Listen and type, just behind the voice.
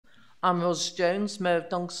I'm Ros Jones, Mayor of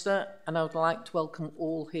Doncaster, and I would like to welcome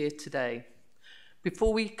all here today.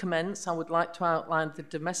 Before we commence, I would like to outline the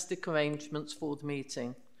domestic arrangements for the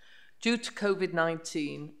meeting. Due to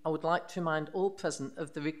COVID-19, I would like to remind all present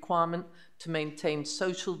of the requirement to maintain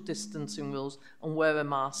social distancing rules and wear a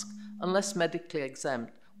mask unless medically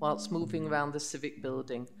exempt whilst moving around the civic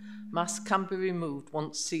building. Masks can be removed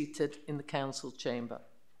once seated in the council chamber.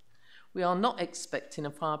 We are not expecting a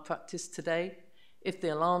fire practice today. If the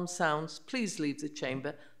alarm sounds, please leave the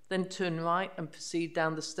chamber, then turn right and proceed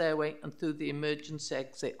down the stairway and through the emergency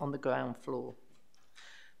exit on the ground floor.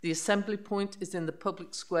 The assembly point is in the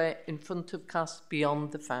public square in front of CAS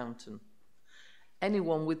beyond the fountain.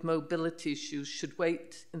 Anyone with mobility issues should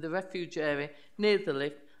wait in the refuge area near the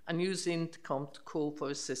lift and use the intercom to call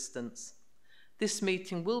for assistance. This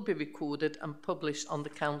meeting will be recorded and published on the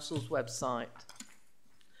council's website.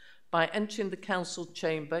 By entering the council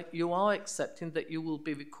chamber, you are accepting that you will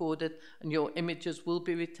be recorded and your images will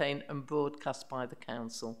be retained and broadcast by the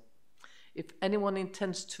council. If anyone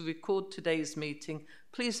intends to record today's meeting,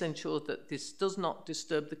 please ensure that this does not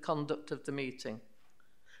disturb the conduct of the meeting.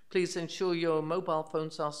 Please ensure your mobile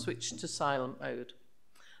phones are switched to silent mode.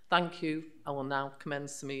 Thank you. I will now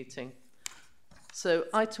commence the meeting. So,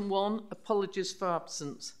 item 1, apologies for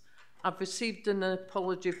absence. I've received an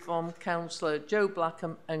apology from Councillor Joe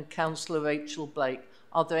Blackham and Councillor Rachel Blake.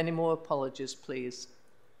 Are there any more apologies, please?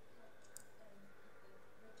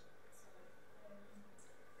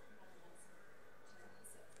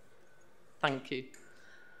 Thank you.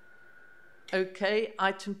 Okay,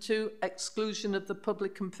 item 2, exclusion of the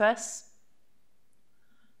public and press.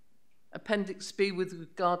 Appendix B with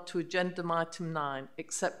regard to agenda item 9,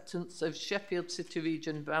 acceptance of Sheffield City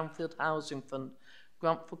Region Brownfield Housing Fund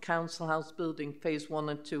grant for Council House Building Phase 1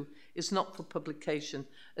 and 2 is not for publication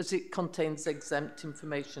as it contains exempt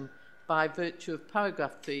information by virtue of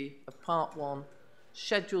paragraph 3 of Part 1,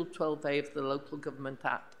 Schedule 12A of the Local Government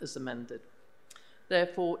Act as amended.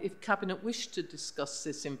 Therefore, if Cabinet wish to discuss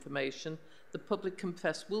this information, the public and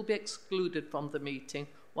press will be excluded from the meeting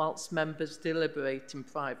whilst members deliberate in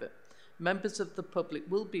private. Members of the public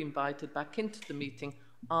will be invited back into the meeting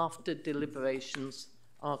after deliberations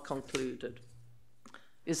are concluded.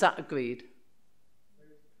 Is that agreed?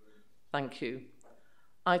 Thank you.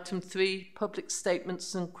 Item 3, public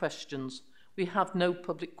statements and questions. We have no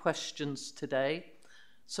public questions today.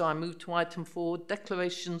 So I move to item 4,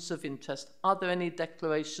 declarations of interest. Are there any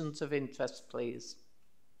declarations of interest, please?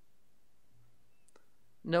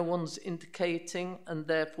 No one's indicating, and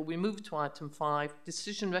therefore we move to item 5,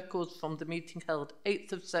 decision records from the meeting held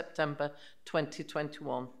 8th of September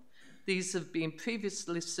 2021. These have been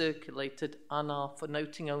previously circulated and are for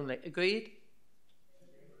noting only. Agreed?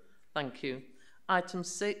 Thank you. Item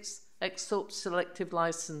 6, Exthorpe Selective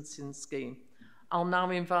Licensing Scheme. I'll now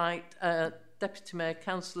invite Deputy Mayor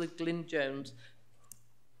Councillor Glyn Jones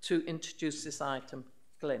to introduce this item.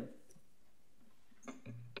 Glyn.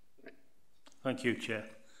 Thank you, Chair.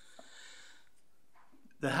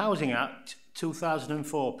 The Housing Act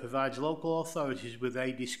 2004 provides local authorities with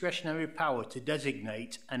a discretionary power to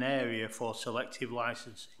designate an area for selective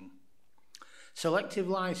licensing. Selective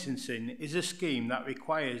licensing is a scheme that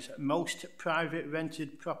requires most private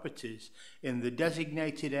rented properties in the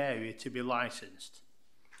designated area to be licensed.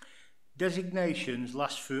 Designations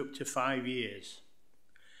last for up to 5 years.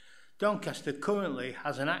 Doncaster currently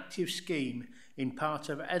has an active scheme in part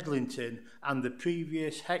of Edlington, and the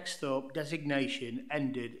previous Hexthorpe designation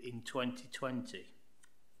ended in 2020.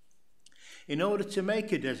 In order to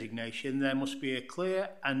make a designation, there must be a clear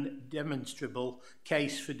and demonstrable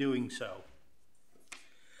case for doing so.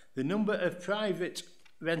 The number of private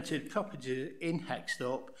rented properties in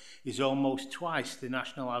Hexthorpe is almost twice the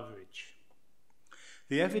national average.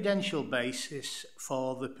 The evidential basis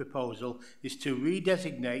for the proposal is to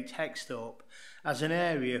redesignate Hexthorpe as an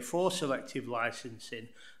area for selective licensing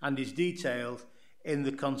and is detailed in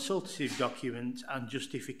the consultative document and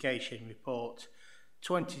justification report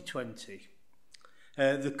 2020.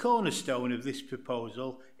 The cornerstone of this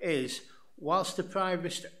proposal is, whilst the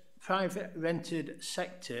private rented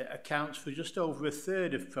sector accounts for just over a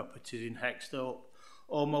third of properties in Hexthorpe,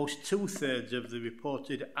 almost 2/3 of the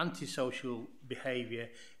reported antisocial behaviour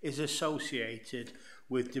is associated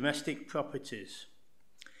with domestic properties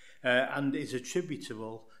and is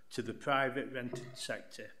attributable to the private rented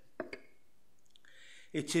sector.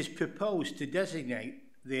 It is proposed to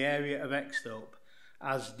designate the area of Hexthorpe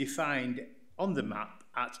as defined on the map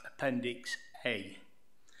at Appendix A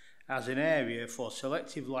as an area for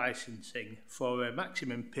selective licensing for a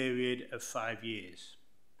maximum period of 5 years.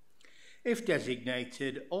 If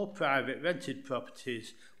designated, all private rented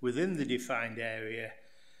properties within the defined area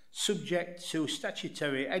subject to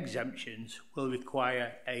statutory exemptions, will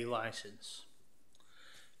require a licence.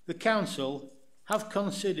 The Council have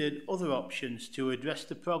considered other options to address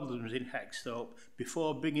the problems in Hexthorpe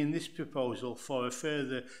before bringing this proposal for a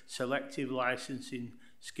further selective licensing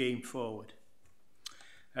scheme forward.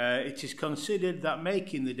 It is considered that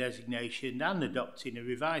making the designation and adopting a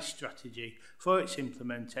revised strategy for its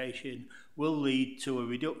implementation will lead to a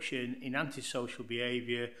reduction in antisocial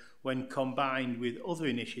behaviour when combined with other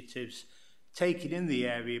initiatives taken in the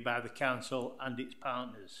area by the Council and its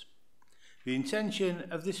partners. The intention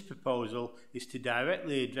of this proposal is to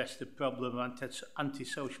directly address the problem of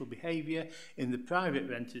antisocial behaviour in the private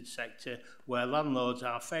rented sector where landlords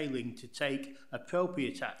are failing to take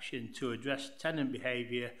appropriate action to address tenant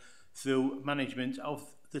behaviour through management of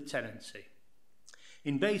the tenancy.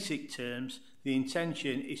 In basic terms, the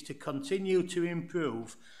intention is to continue to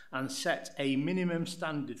improve and set a minimum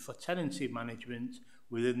standard for tenancy management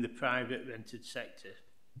within the private rented sector.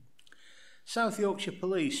 South Yorkshire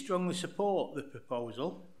Police strongly support the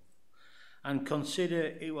proposal and consider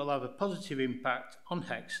it will have a positive impact on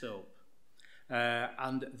Hexthorpe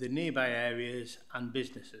and the nearby areas and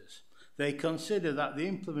businesses. They consider that the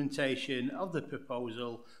implementation of the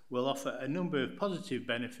proposal will offer a number of positive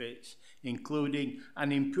benefits, including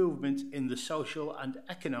an improvement in the social and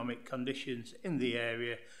economic conditions in the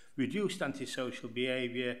area, reduced antisocial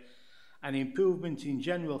behaviour, an improvement in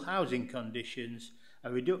general housing conditions,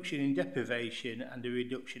 a reduction in deprivation and a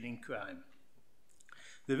reduction in crime.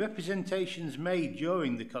 The representations made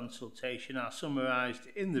during the consultation are summarised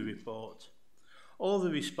in the report. All the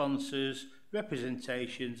responses,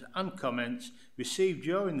 representations and comments received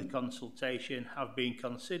during the consultation have been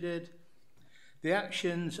considered. The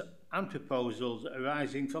actions and proposals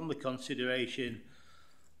arising from the consideration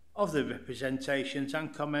of the representations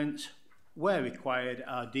and comments where required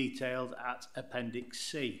are detailed at Appendix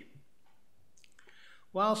C.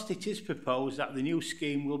 Whilst it is proposed that the new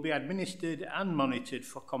scheme will be administered and monitored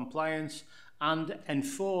for compliance and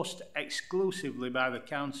enforced exclusively by the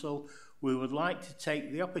Council, we would like to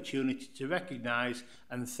take the opportunity to recognise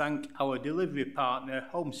and thank our delivery partner,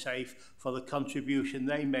 HomeSafe, for the contribution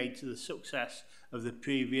they made to the success of the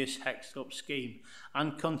previous Hexthorpe scheme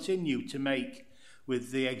and continue to make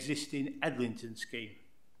with the existing Edlington scheme.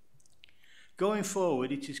 Going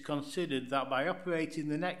forward, it is considered that by operating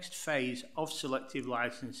the next phase of selective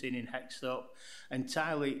licensing in Hexthorpe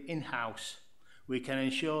entirely in-house, we can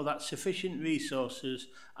ensure that sufficient resources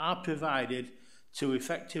are provided to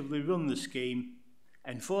effectively run the scheme,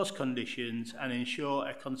 enforce conditions and ensure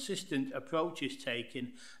a consistent approach is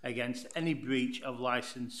taken against any breach of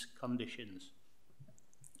licence conditions.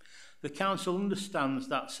 The Council understands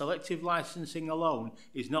that selective licensing alone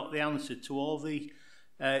is not the answer to all the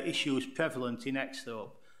issues prevalent in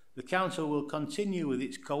Hexthorpe. The Council will continue with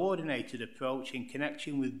its coordinated approach in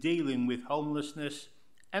connection with dealing with homelessness,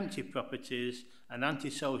 empty properties and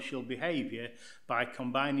antisocial behaviour by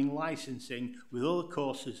combining licensing with other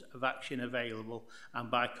courses of action available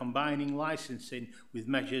and by combining licensing with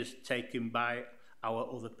measures taken by our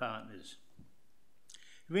other partners.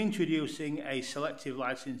 Reintroducing a selective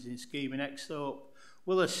licensing scheme in Hexthorpe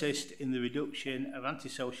will assist in the reduction of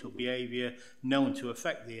antisocial behaviour known to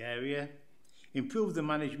affect the area, improve the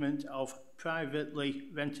management of privately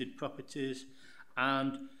rented properties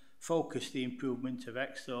and focus the improvement of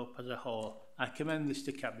Hexthorpe as a whole. I commend this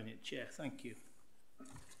to Cabinet Chair. Thank you.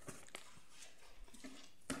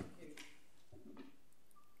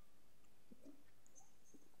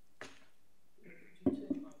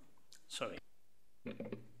 Sorry.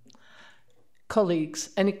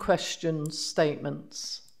 Colleagues, any questions,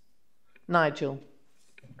 statements? Nigel.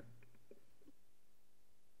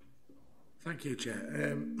 Thank you,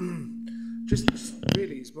 Chair. Just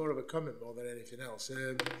really, it's more of a comment more than anything else.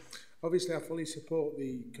 Obviously, I fully support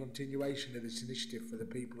the continuation of this initiative for the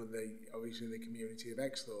people in obviously the community of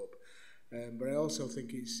Hexthorpe. But I also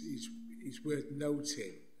think it's worth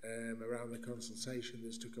noting around the consultation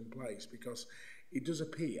that's taken place, because it does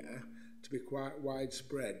appear to be quite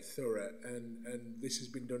widespread, thorough, and this has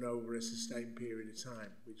been done over a sustained period of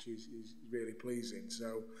time, which is really pleasing.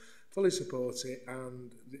 So fully support it,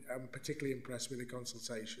 and I'm particularly impressed with the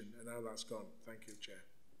consultation and how that's gone. Thank you,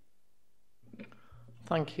 Chair.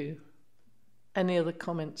 Thank you. Any other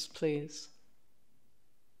comments, please?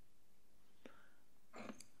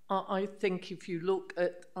 I think if you look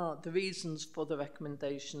at the reasons for the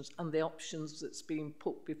recommendations and the options that's been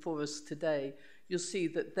put before us today, you'll see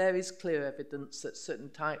that there is clear evidence that certain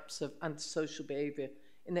types of antisocial behaviour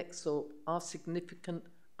in Hexthorpe are significant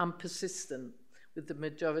and persistent, with the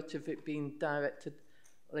majority of it being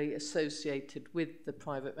directly associated with the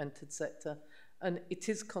private rented sector. and it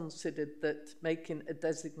is considered that making a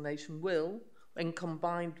designation will, when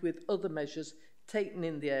combined with other measures taken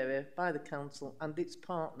in the area by the council and its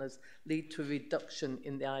partners, lead to a reduction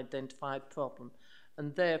in the identified problem.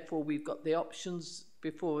 And therefore we've got the options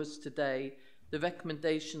before us today. The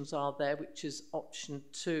recommendations are there, which is option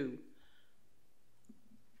 2.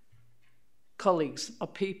 Colleagues, are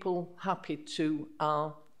people happy to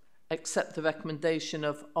accept the recommendation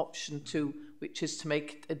of option 2, which is to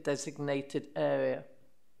make it a designated area?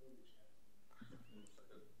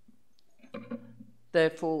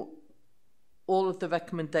 Therefore, all of the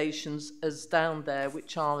recommendations as down there,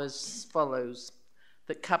 which are as follows: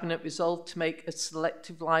 that Cabinet resolved to make a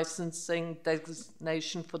selective licensing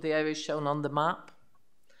designation for the area shown on the map.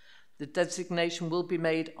 The designation will be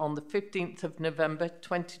made on the 15th of November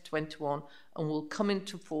 2021 and will come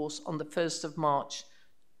into force on the 1st of March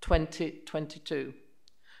 2022.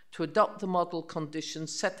 To adopt the model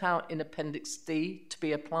conditions set out in Appendix D to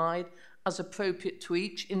be applied as appropriate to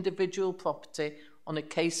each individual property on a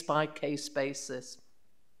case-by-case basis.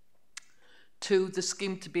 2, the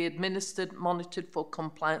scheme to be administered, monitored for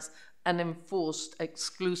compliance and enforced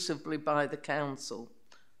exclusively by the council.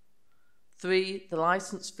 3, the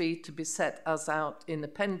licence fee to be set as out in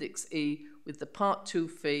Appendix E, with the Part 2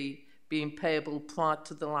 fee being payable prior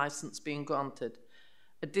to the licence being granted.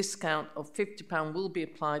 A discount of £50 will be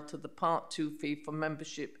applied to the Part 2 fee for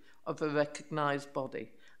membership of a recognised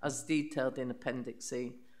body, as detailed in Appendix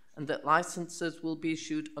E, and that licences will be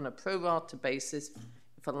issued on a pro rata basis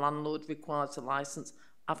if a landlord requires a licence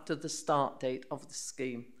after the start date of the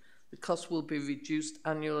scheme. The cost will be reduced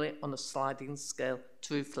annually on a sliding scale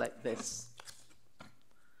to reflect this.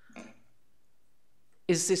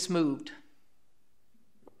 Is this moved?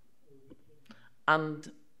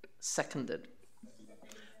 And seconded.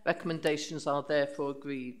 Recommendations are therefore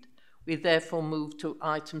agreed. We therefore move to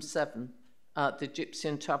item 7, the Gypsy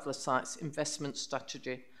and Traveller Sites Investment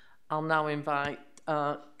Strategy. I'll now invite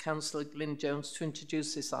Councillor Glyn Jones to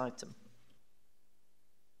introduce this item.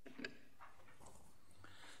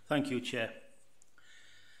 Thank you, Chair.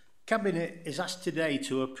 Cabinet is asked today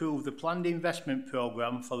to approve the planned investment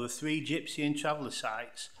programme for the 3 Gypsy and Traveller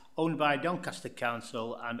sites owned by Doncaster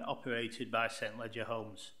Council and operated by St Ledger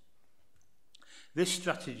Homes. This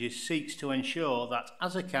strategy seeks to ensure that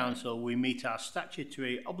as a council we meet our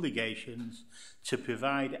statutory obligations to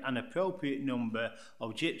provide an appropriate number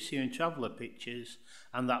of Gypsy and Traveller pitches,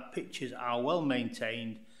 and that pitches are well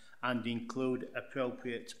maintained and include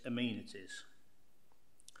appropriate amenities.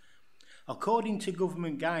 According to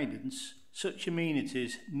government guidance, such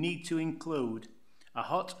amenities need to include a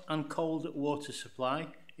hot and cold water supply,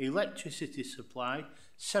 electricity supply,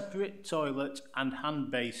 separate toilet and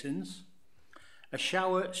hand basins, a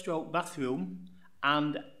shower/bathroom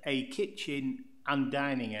and a kitchen and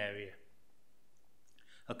dining area.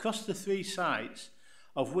 Across the 3 sites,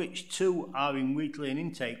 of which 2 are in Wheatley and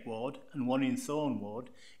Intake Ward and 1 in Thorn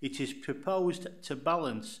Ward, it is proposed to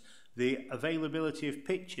balance the availability of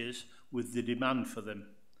pitches with the demand for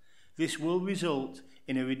them. This will result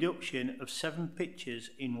in a reduction of 7 pitches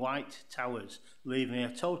in White Towers, leaving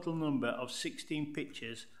a total number of 16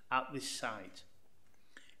 pitches at this site.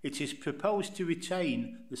 It is proposed to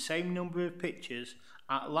retain the same number of pitches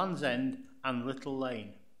at Land's End and Little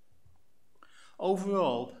Lane.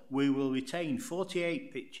 Overall, we will retain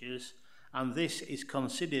 48 pitches, and this is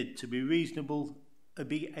considered to be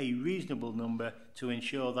a reasonable number to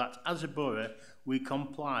ensure that as a borough we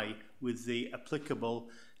comply with the applicable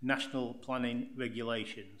national planning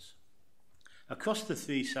regulations. Across the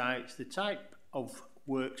 3 sites, the type of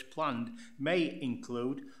works planned may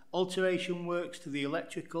include alteration works to the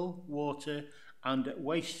electrical, water and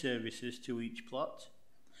waste services to each plot,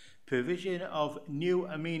 provision of new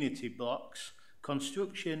amenity blocks,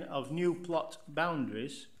 construction of new plot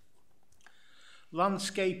boundaries,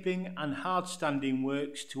 landscaping and hard-standing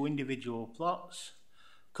works to individual plots,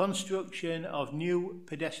 construction of new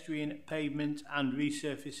pedestrian pavement and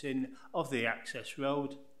resurfacing of the access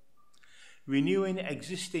road, renewing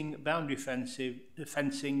existing boundary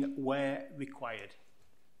fencing where required.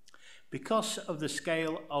 Because of the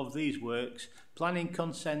scale of these works, planning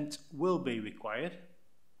consent will be required.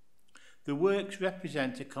 The works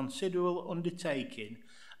represent a considerable undertaking,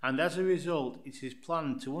 and as a result it is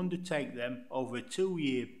planned to undertake them over a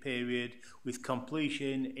 2-year period with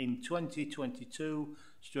completion in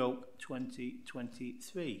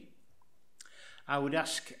 2022/2023. I would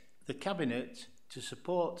ask the Cabinet to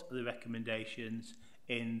support the recommendations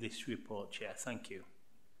in this report, Chair. Thank you.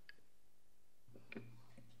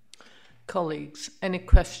 Colleagues, any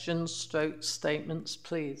questions, statements,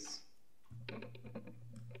 please?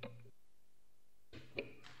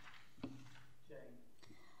 Chair,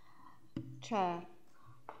 Chair,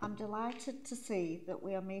 I'm delighted to see that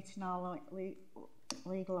we are meeting our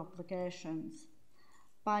legal obligations.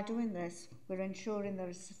 By doing this, we're ensuring there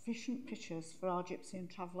are sufficient pitches for our gypsy and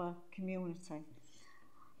traveller community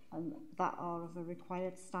and that are of a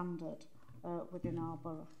required standard within our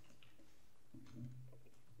borough.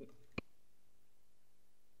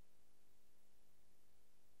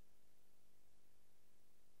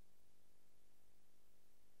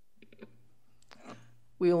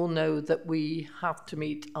 We all know that we have to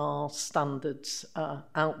meet our standards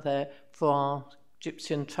out there for our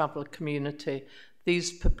gypsy and traveller community.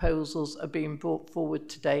 These proposals are being brought forward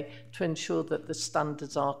today to ensure that the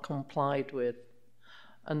standards are complied with.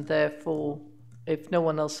 And therefore, if no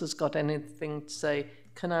one else has got anything to say,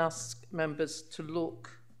 can I ask members to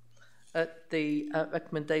look at the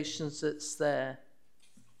recommendations that's there?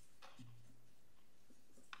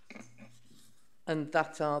 And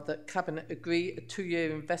that are that Cabinet agree a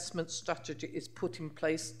 2-year investment strategy is put in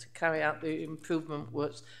place to carry out the improvement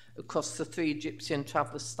works across the 3 gypsy and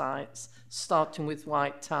traveller sites, starting with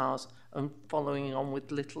White Towers and following on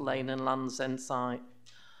with Little Lane and Land's End site.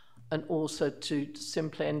 And also to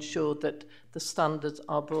simply ensure that the standards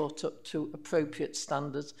are brought up to appropriate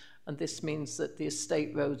standards, and this means that the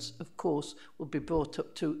estate roads, of course, will be brought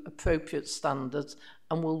up to appropriate standards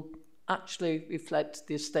and will actually reflect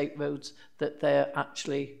the estate roads that they're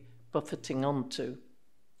actually buffeting onto.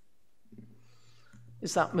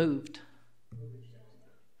 Is that moved?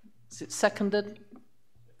 Is it seconded?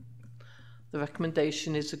 The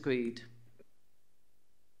recommendation is agreed.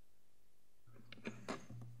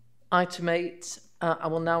 Item 8, I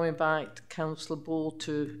will now invite Councillor Ball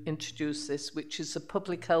to introduce this, which is a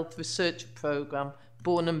public health research programme,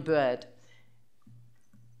 Born and Bred.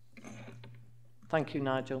 Thank you,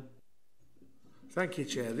 Nigel. Thank you,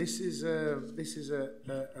 Chair. This is a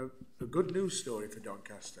good news story for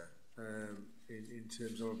Doncaster in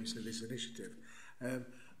terms of obviously this initiative.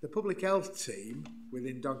 The public health team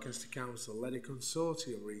within Doncaster Council led a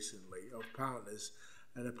consortium recently of partners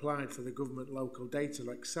and applied for the Government Local Data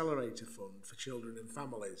Accelerator Fund for Children and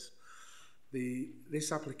Families.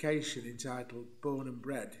 This application, entitled Born and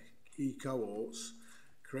Bred e-cohorts,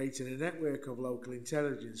 creating a network of local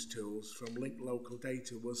intelligence tools from linked local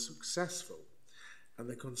data, was successful, and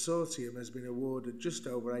the consortium has been awarded just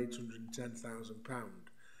over £810,000,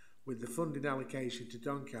 with the funding allocation to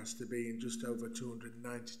Doncaster being just over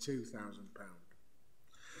 £292,000.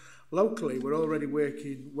 Locally, we're already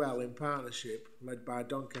working well in partnership, led by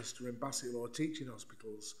Doncaster and Bassetlaw Teaching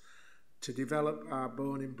Hospitals, to develop our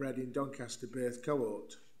Born and Bred in Doncaster birth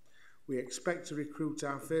cohort. We expect to recruit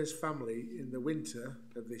our first family in the winter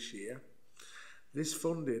of this year. This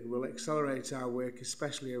funding will accelerate our work,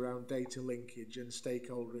 especially around data linkage and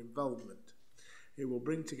stakeholder involvement. It will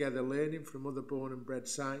bring together learning from other Born and Bred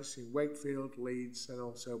sites in Wakefield, Leeds and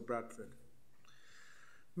also Bradford.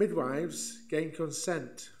 Midwives gain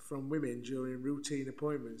consent from women during routine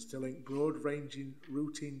appointments to link broad-ranging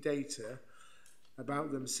routine data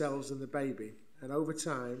about themselves and the baby, and over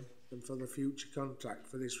time and for the future contact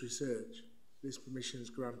for this research. This permission is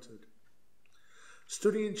granted.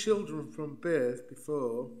 Studying children from birth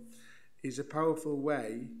before is a powerful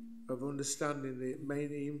way of understanding the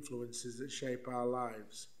main influences that shape our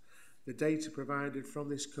lives. The data provided from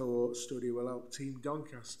this cohort study will help Team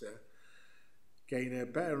Doncaster gain a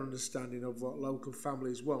better understanding of what local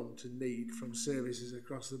families want and need from services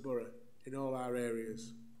across the borough in all our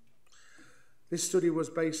areas. This study was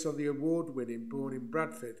based on the award-winning Born in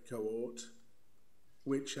Bradford cohort,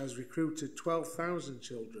 which has recruited 12,000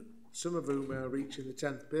 children, some of whom are reaching the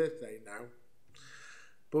 10th birthday now.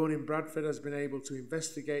 Born in Bradford has been able to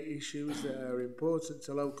investigate issues that are important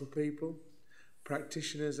to local people,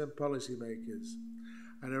 practitioners and policymakers.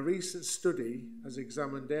 And a recent study has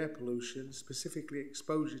examined air pollution, specifically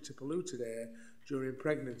exposure to polluted air during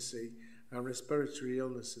pregnancy and respiratory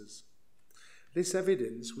illnesses. This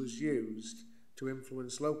evidence was used to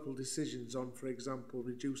influence local decisions on, for example,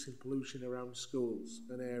 reducing pollution around schools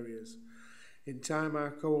and areas. In time,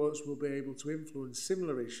 our cohorts will be able to influence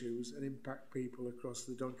similar issues and impact people across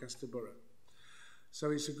the Doncaster Borough.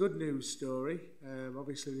 So it's a good news story.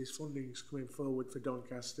 Obviously, this funding is coming forward for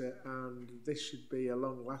Doncaster, and this should be a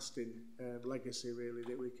long-lasting legacy, really,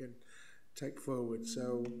 that we can take forward.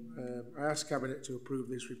 So I ask Cabinet to approve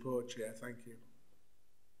this report, Chair. Thank you.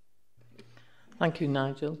 Thank you,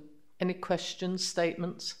 Nigel. Any questions,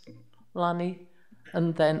 statements? Lanny,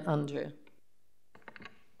 and then Andrea.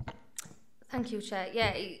 Thank you, Chair.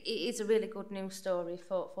 Yeah, it is a really good news story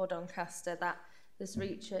for Doncaster that this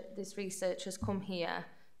research has come here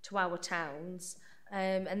to our towns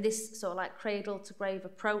And this sort of like cradle to grave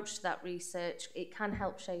approach to that research, it can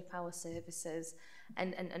help shape our services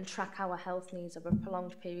and track our health needs over a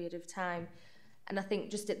prolonged period of time. And I think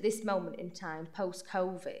just at this moment in time,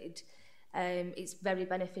 post-COVID, it's very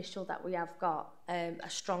beneficial that we have got a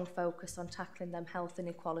strong focus on tackling them health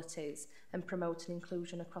inequalities and promoting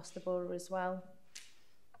inclusion across the borough as well.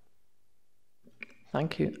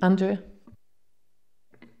 Thank you. Andrea?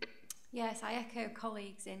 Yes, I echo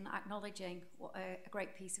colleagues in acknowledging what a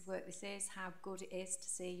great piece of work this is, how good it is to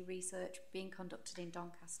see research being conducted in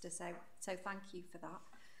Doncaster, so thank you for that.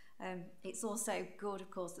 It's also good,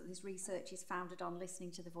 of course, that this research is founded on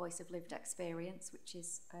listening to the voice of lived experience, which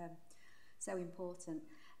is so important.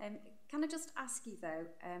 Can I just ask you though,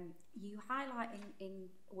 you highlight in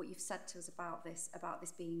what you've said to us about this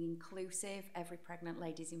being inclusive, every pregnant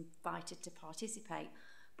lady is invited to participate,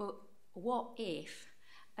 but what if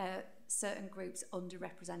certain groups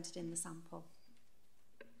underrepresented in the sample?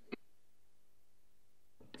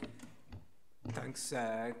 Thanks,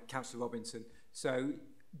 Councillor Robinson. So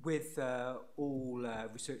with all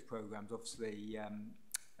research programmes, obviously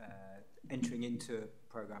entering into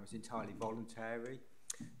programme is entirely voluntary.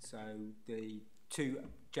 So the two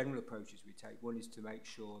general approaches we take, one is to make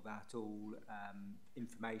sure that all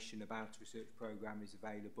information about a research programme is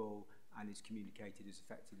available and is communicated as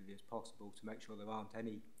effectively as possible to make sure there aren't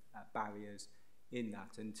any barriers in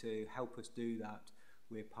that. And to help us do that,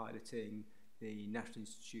 we're piloting the National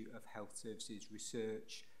Institute of Health Services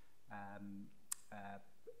research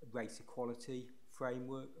race equality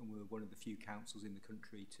framework, and we're one of the few councils in the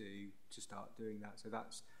country to start doing that. So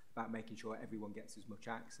that's about making sure everyone gets as much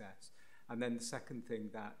access. And then the second thing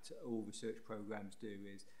that all research programmes do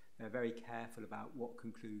is they're very careful about what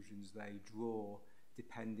conclusions they draw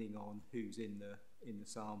depending on who's in the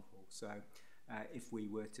sample. So if we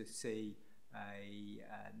were to see a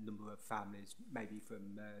number of families, maybe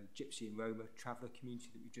from Gypsy and Roma traveller community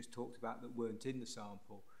that we just talked about, that weren't in the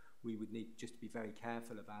sample, we would need just to be very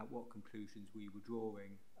careful about what conclusions we were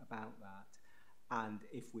drawing about that. And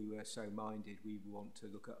if we were so minded, we want to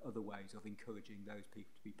look at other ways of encouraging those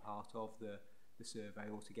people to be part of the survey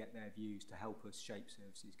or to get their views to help us shape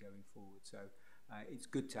services going forward. So it's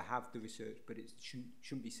good to have the research, but it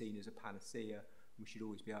shouldn't be seen as a panacea. We should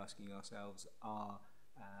always be asking ourselves,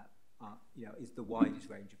 is the widest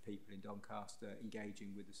range of people in Doncaster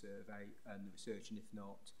engaging with the survey and the research, and if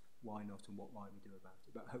not, why not, and what might we do about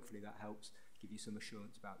it? But hopefully that helps give you some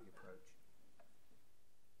assurance about the approach.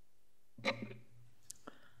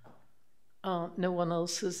 No one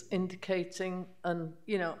else is indicating, and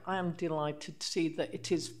I am delighted to see that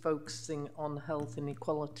it is focusing on health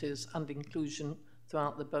inequalities and inclusion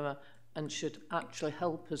throughout the borough, and should actually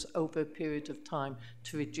help us over a period of time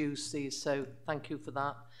to reduce these. So thank you for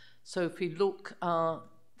that. So if we look,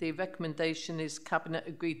 the recommendation is Cabinet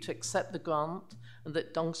agreed to accept the grant and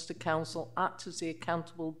that Doncaster Council act as the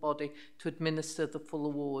accountable body to administer the full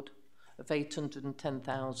award of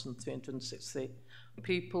 £810,360.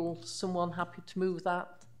 People, someone happy to move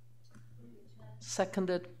that?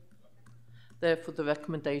 Seconded. Therefore, the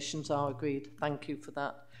recommendations are agreed. Thank you for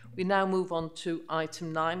that. We now move on to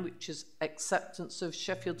item 9, which is acceptance of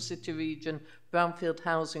Sheffield City Region Brownfield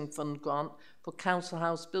Housing Fund grant for Council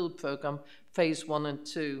House Build Programme Phase 1 and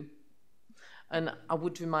 2. And I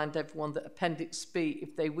would remind everyone that Appendix B,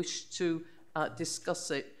 if they wish to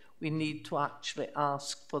discuss it, we need to actually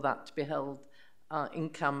ask for that to be held in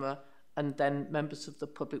camera, and then members of the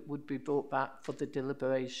public would be brought back for the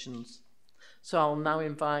deliberations. So I'll now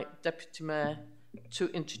invite Deputy Mayor to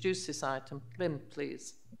introduce this item. Lynn,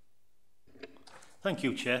 please. Thank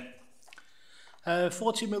you, Chair.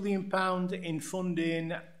 £40 million in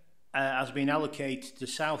funding has been allocated to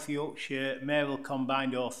South Yorkshire Mayoral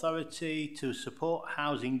Combined Authority to support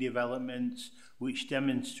housing developments which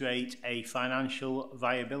demonstrate a financial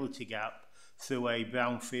viability gap through a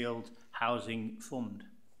brownfield housing fund.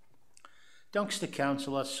 Doncaster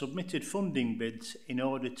Council has submitted funding bids in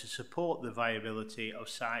order to support the viability of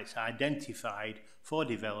sites identified for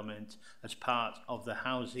development as part of the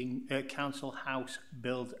Council House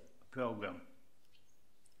Build Programme.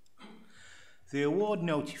 The award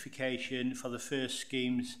notification for the first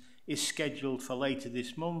schemes is scheduled for later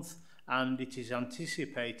this month, and it is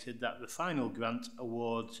anticipated that the final grant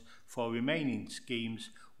awards for remaining schemes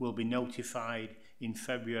will be notified in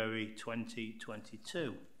February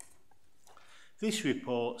 2022. This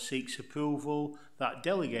report seeks approval that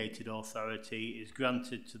delegated authority is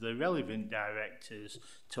granted to the relevant directors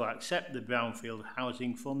to accept the Brownfield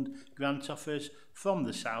Housing Fund grant offers from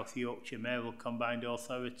the South Yorkshire Mayoral Combined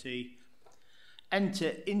Authority,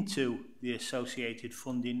 enter into the associated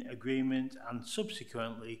funding agreement and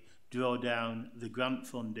subsequently draw down the grant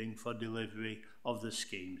funding for delivery of the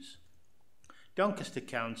schemes. Doncaster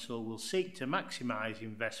Council will seek to maximise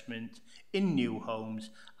investment in new homes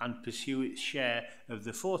and pursue its share of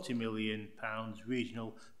the £40 million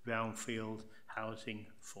Regional Brownfield Housing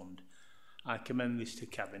Fund. I commend this to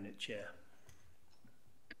Cabinet Chair.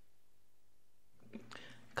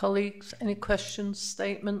 Colleagues, any questions,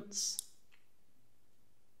 statements?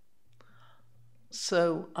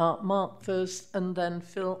 So, Mark first and then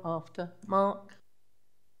Phil after. Mark?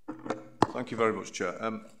 Thank you very much,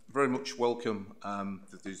 Chair. Very much welcome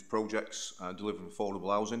these projects delivering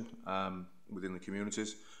affordable housing within the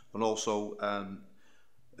communities, and also a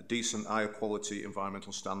decent, higher quality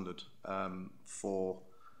environmental standard for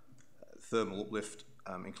thermal uplift,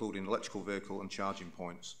 including electrical vehicle and charging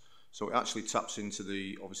points. So it actually taps into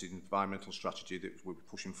the, obviously, environmental strategy that we're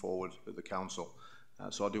pushing forward at the council.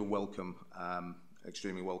 So I do welcome,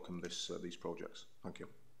 extremely welcome these projects. Thank you.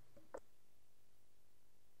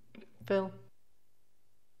 Phil?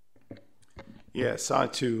 Yes, I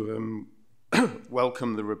too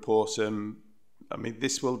welcome the report. I mean,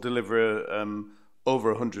 this will deliver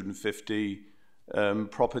over 150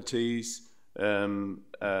 properties.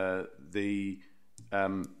 The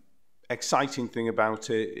exciting thing about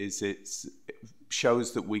it is it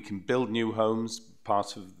shows that we can build new homes,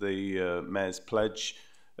 part of the Mayor's pledge.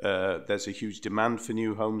 There's a huge demand for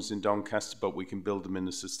new homes in Doncaster, but we can build them in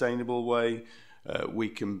a sustainable way. We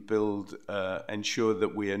can build, ensure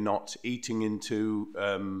that we are not eating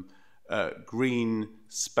into green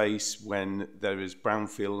space when there is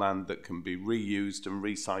brownfield land that can be reused and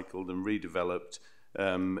recycled and redeveloped.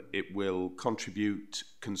 It will contribute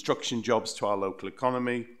construction jobs to our local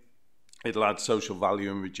economy. It'll add social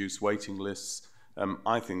value and reduce waiting lists.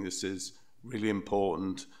 I think this is really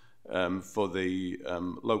important for the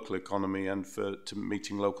local economy and to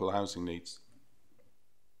meeting local housing needs.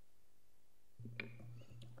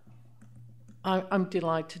 I'm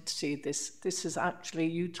delighted to see this. This is actually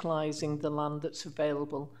utilising the land that's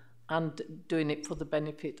available and doing it for the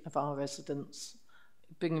benefit of our residents,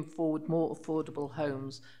 bringing forward more affordable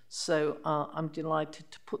homes. So I'm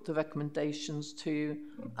delighted to put the recommendations to you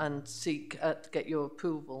and seek to get your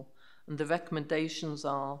approval. And the recommendations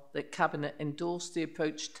are that Cabinet endorse the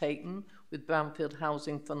approach taken with Brownfield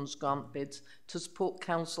Housing Fund's grant bids to support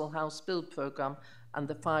Council House Build Programme and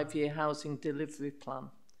the 5-year Housing Delivery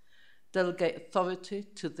Plan. Delegate authority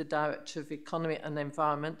to the Director of Economy and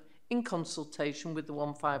Environment in consultation with the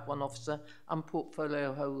 151 officer and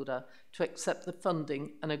portfolio holder to accept the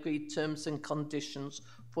funding and agreed terms and conditions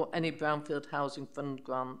for any Brownfield Housing Fund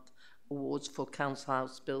grant awards for Council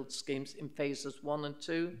House build schemes in phases 1 and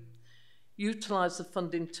 2. Utilise the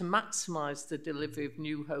funding to maximise the delivery of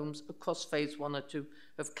new homes across phase 1 or 2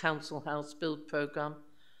 of Council House build programme,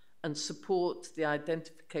 and support the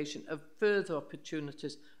identification of further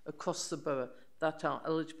opportunities across the borough that are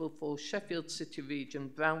eligible for Sheffield City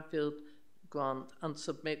Region Brownfield grant, and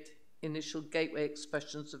submit initial gateway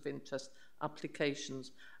expressions of interest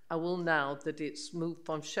applications. I will now that it's moved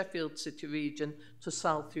from Sheffield City Region to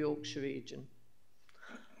South Yorkshire Region.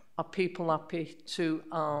 Are people happy to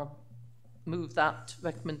move that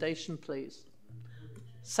recommendation, please?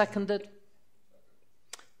 Seconded?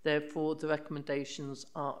 Therefore, the recommendations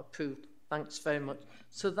are approved. Thanks very much.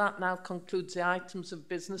 So that now concludes the items of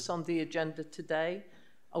business on the agenda today.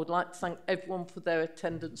 I would like to thank everyone for their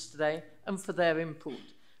attendance today and for their input.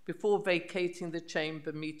 Before vacating the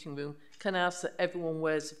chamber meeting room, can I ask that everyone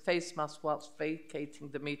wears a face mask whilst vacating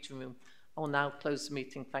the meeting room? I will now close the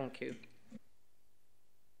meeting. Thank you.